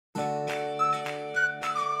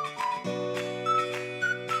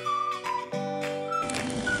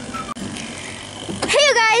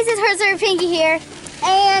guys, it's Herzer Pinky here,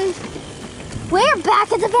 and we're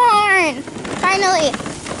back at the barn, finally.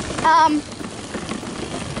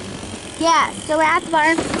 Yeah, so we're at the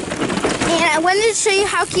barn, and I wanted to show you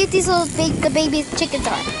how cute these little the baby chickens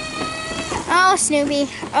are. Oh, Snoopy.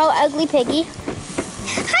 Oh, ugly piggy.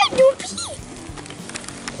 Hi, Snoopy.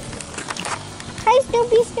 Hi,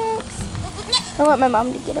 Snoopy Snoops. I want my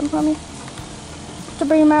mom to get him for me, to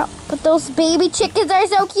bring him out. But those baby chickens are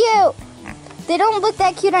so cute. They don't look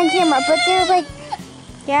that cute on camera, but they're like,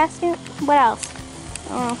 yeah, Snoop. What else?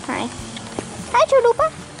 Oh, hi. Hi,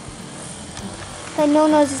 Chalupa. My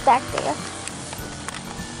no-nose is back there.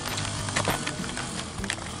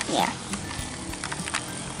 Yeah.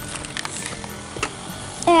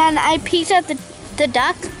 And I peeked at the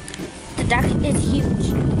duck. The duck is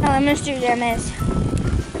huge. Oh, Mr. Jim is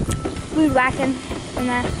food whacking in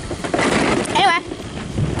there. Anyway.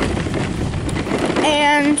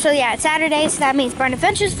 And so yeah, it's Saturday, so that means Barn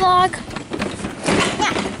Adventures vlog.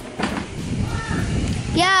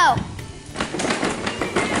 Yeah. Yo.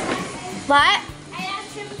 What? I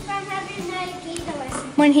asked him if I'm having a gator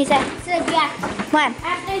lesson. When he said? He said yeah. When?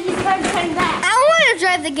 After he's going to turn back. I don't want to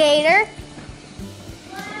drive the gator.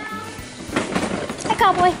 Hi,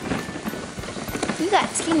 cowboy. You got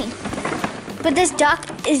skinny. But this duck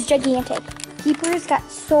is gigantic. Peepers got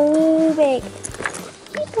so big.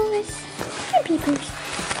 Peepers. Hi, peepers.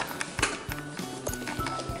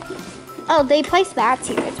 Oh, they place bats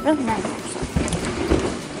here. It's really nice, actually.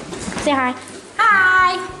 Say hi.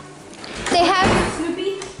 Hi. They have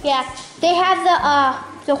Snoopy? Yeah, they have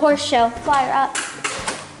the horse show flyer up.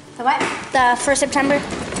 The what? The 1st September.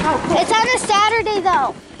 Oh, cool. It's on a Saturday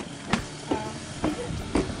though.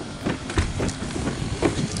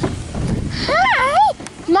 Hi!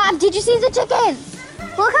 Mom, did you see the chickens?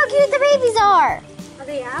 Look how cute the babies are. Are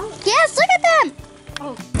they out? Yes, look at them.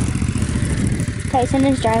 Oh. Tyson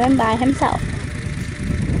is driving by himself.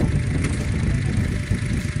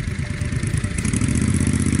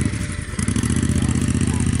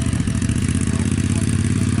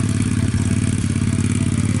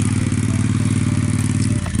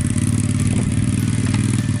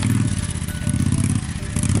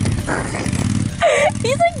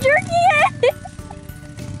 He's like jerking it.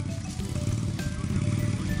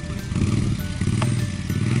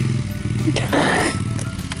 He's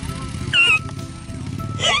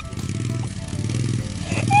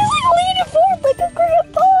like leaning forward like a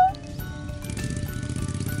grandpa.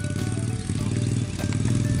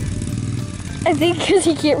 I think because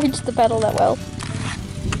he can't reach the pedal that well.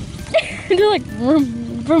 They're like vroom,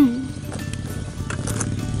 vroom.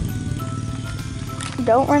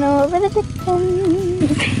 Don't run over the chicken.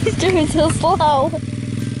 He's doing so slow.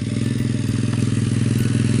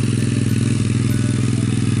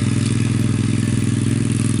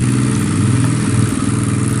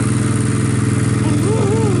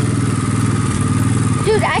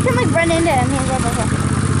 Dude, I can like run into him. He's over here.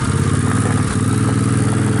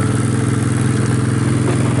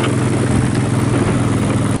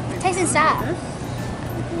 Tyson, stop.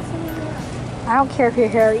 I don't care if you're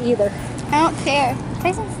here either. I don't care.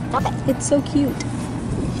 Tyson, stop it. It's so cute.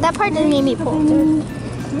 That part doesn't need me pulled, dude.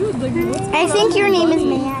 I think your name is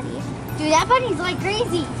Maddie. Dude, that bunny's like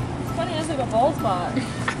crazy. It's funny, it's like a bald spot.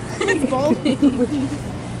 It's balding.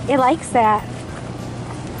 It likes that.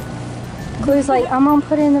 Chloe's like, I'm gonna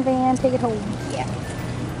put it in the van, take it home. Yeah.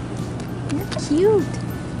 You're cute.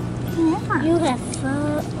 Yeah. You have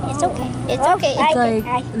fun. It's okay. It's okay. It's like,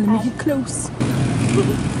 let me get close.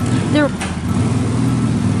 They're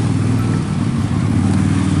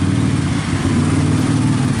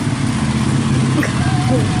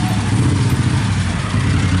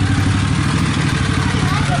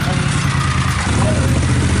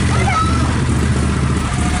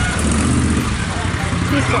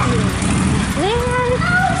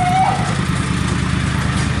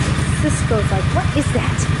Cisco's like, what is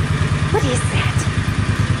that? What is that?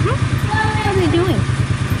 What are they doing?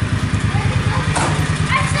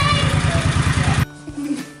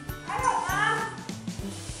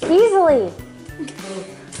 Easily.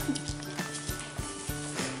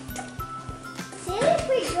 Sandy's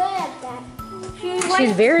pretty good at that.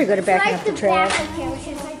 She's very good at backing up the trash.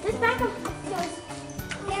 She's like, this back up.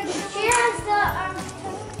 She has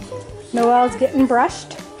the, Noel's getting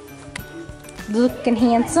brushed. Looking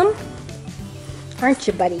handsome. Aren't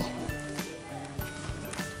you, buddy?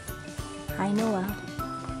 Hi, Noel.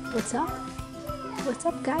 What's up? What's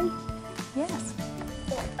up, guy? Yes.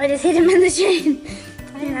 I just hit him in the chin.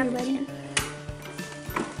 I didn't have the chin.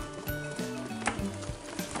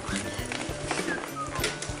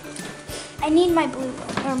 I need my blue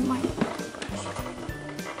or my.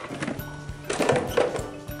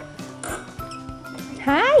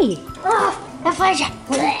 Why? Oh, that fire jet.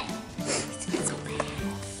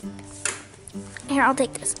 Here, I'll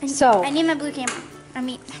take this. So- I need my blue camera.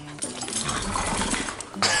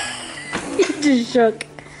 You just shook.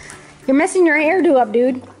 You're messing your hairdo up,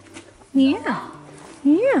 dude. Yeah.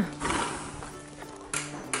 Yeah.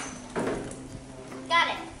 Got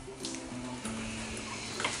it.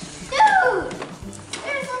 Dude!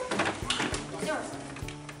 There's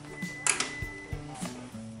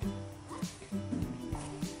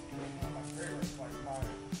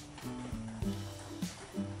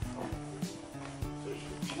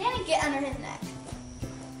I didn't get under his neck.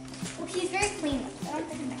 Well, he's very clean. I don't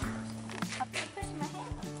think I'm pushing my hand.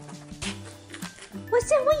 What's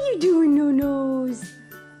that? What you doing, No Nose?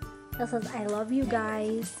 That says, I love you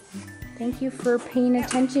guys. Thank you for paying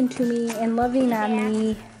attention to me and loving on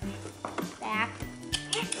me. Back.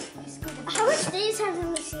 How much days have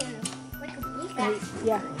we seen? Like a week back.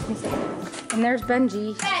 Yeah. let me see. And there's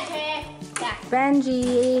Benji. Back.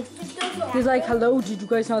 Benji. He's like, hello, did you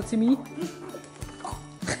guys not see me?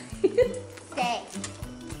 Stay.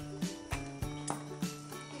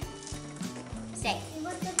 Stay.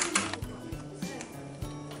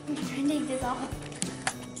 I'm trying to take this off.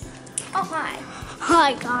 Oh, hi.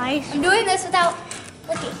 Hi, guys. I'm doing this without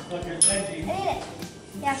looking. I need it.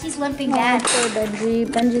 Yeah, he's limping bad. Poor Benji.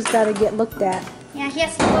 Benji's got to get looked at. Yeah, he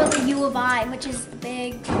has to go to the U of I, which is the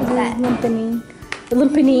big. He's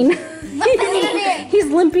limping. He's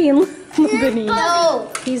limping.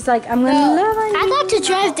 No. He's like, I'm going to love you. I'd like to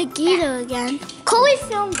drive the Gita again. Chloe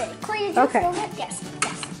filmed it. Chloe, did you Okay. film it? Yes.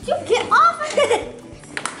 You get off of it.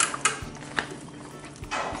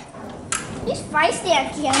 He's feisty on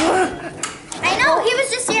camera. I know, he was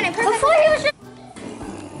just standing perfectly.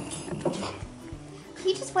 Before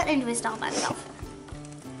he just went into his stall by himself.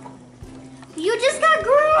 You just got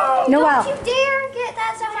groomed. Noelle. Don't you dare get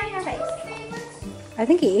that stuff on your face. I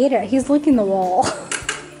think he ate it. He's licking the wall.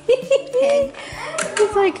 Pig.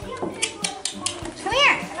 He's like, Come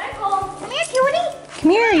here. Come here, cutie.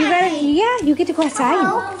 come here. You gotta, yeah, you get to go outside.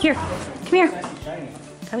 Hello. Here, come here.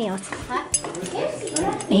 Come here. What?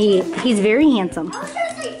 He's very handsome. I was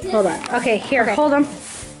trying to say this. Hold on. Okay, here, hold him.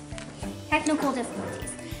 Technical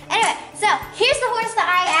difficulties. Anyway, so here's the horse that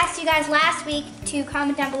I asked you guys last week to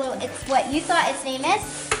comment down below. It's what you thought its name is.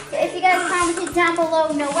 So if you guys commented down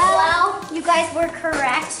below Noelle, you guys were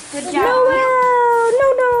correct. Good job. No.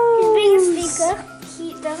 He's being a speaker.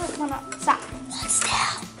 He doesn't want to stop.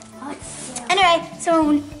 Hold still. Anyway,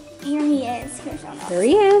 so here he is. Here's Noelle. There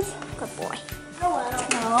he is. Good boy.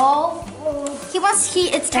 No. He wants.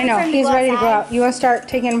 It's I time know. for him He's to go ready to go outside. out. You want to start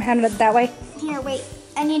taking him headed that way? Here, wait.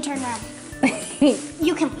 I need to turn around. You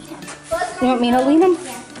You can lead him. want me to lead him?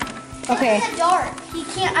 Yeah. Okay. It's in the dark. He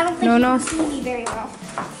can't. I don't think No, he no. can see me very well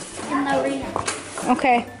in the arena.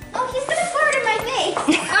 Okay. Oh, he's gonna fart in my face.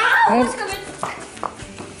 Ow! It's coming.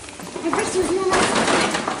 Your first was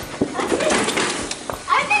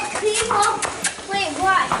I'm just clean well. Wait,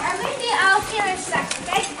 what? I'm gonna be out here in a second,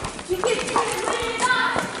 okay? You can put it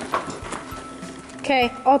on.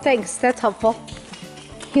 Okay. Oh, thanks. That's helpful.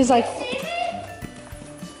 He's like,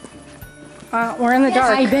 we're in the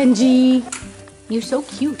dark. Hi, Benji. You're so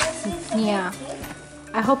cute. Yeah.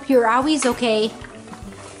 I hope you're always okay.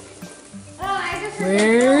 Oh, I just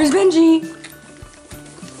Where's Benji?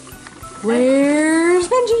 Where's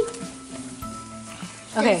Benji?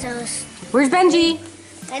 Okay. Where's Benji?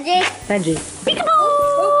 Benji. Benji.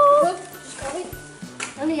 Peekaboo!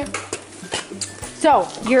 So,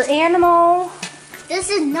 your animal This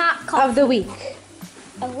is not coffee. of the week.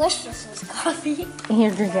 I wish this was coffee. And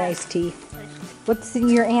here's drinking iced tea. What's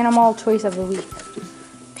your animal choice of the week?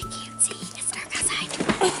 They can't see. It's dark outside.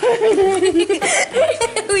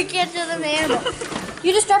 We can't show them the animal.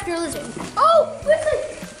 You just dropped your lizard. Oh, listen.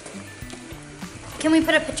 Can we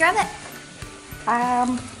put a picture of it? How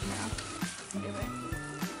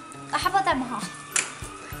about that moth?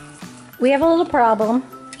 We have a little problem.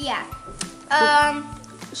 Yeah.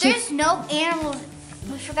 There's no animals.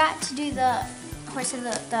 We forgot to do the horse of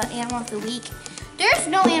the animal of the week. There's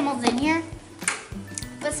no animals in here.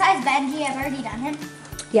 Besides Benji, I've already done him.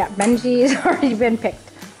 Yeah, Benji's already been picked.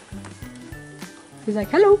 He's like,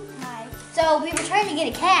 hello. Hi. So we were trying to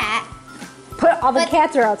get a cat. All the But-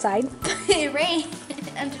 cats are outside. It rained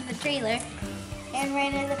under the trailer and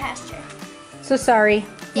ran into the pasture. So sorry,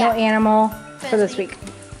 Yeah. no animal for this week.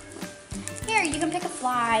 Here, you can pick a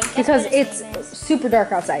fly. Guess Because what its it's name is? super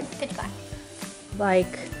dark outside. Pitch black.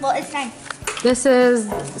 Like, Well, it's time. this is,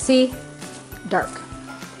 see, dark.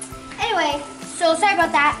 Anyway, so sorry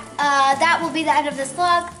about that. That will be the end of this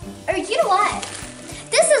vlog. Or you know what?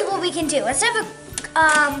 This is what we can do. Instead of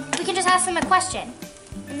we can just ask them a question,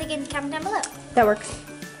 and they can comment down below. That works.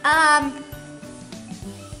 I'm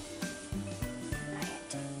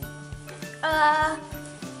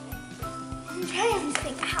trying to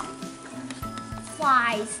think how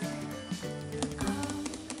flies.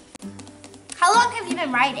 How long have you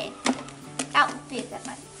been writing? That would be a good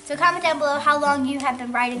one. So comment down below how long you have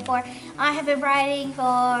been writing for. I have been writing for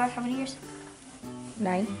how many years?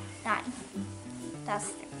 9. 9. That's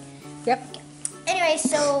 3. Yep. Anyway,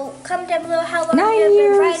 so comment down below how long 9 you have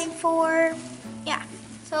years. been writing for. Yeah.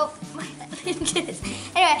 So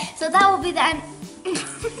anyway, so that will be the end.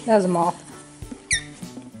 That was a moth.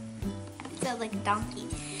 Sounds like a donkey.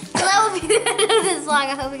 So that will be the end of this vlog.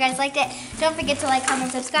 I hope you guys liked it. Don't forget to like,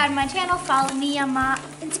 comment, subscribe to my channel. Follow me on my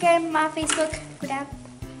Instagram, my Facebook. Go down.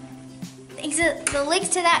 The links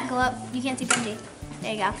to that go up. You can't see Benji.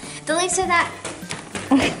 There you go. The links to that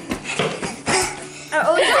are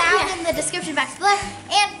always down in the description box below.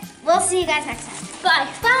 And we'll see you guys next time. Bye.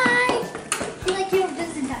 Bye. I feel like you have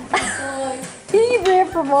this in time. He ran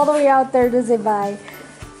from all the way out there to say bye.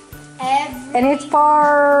 And it's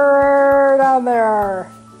far down there.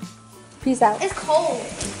 Peace out. It's cold.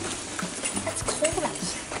 It's cold out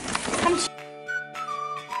here.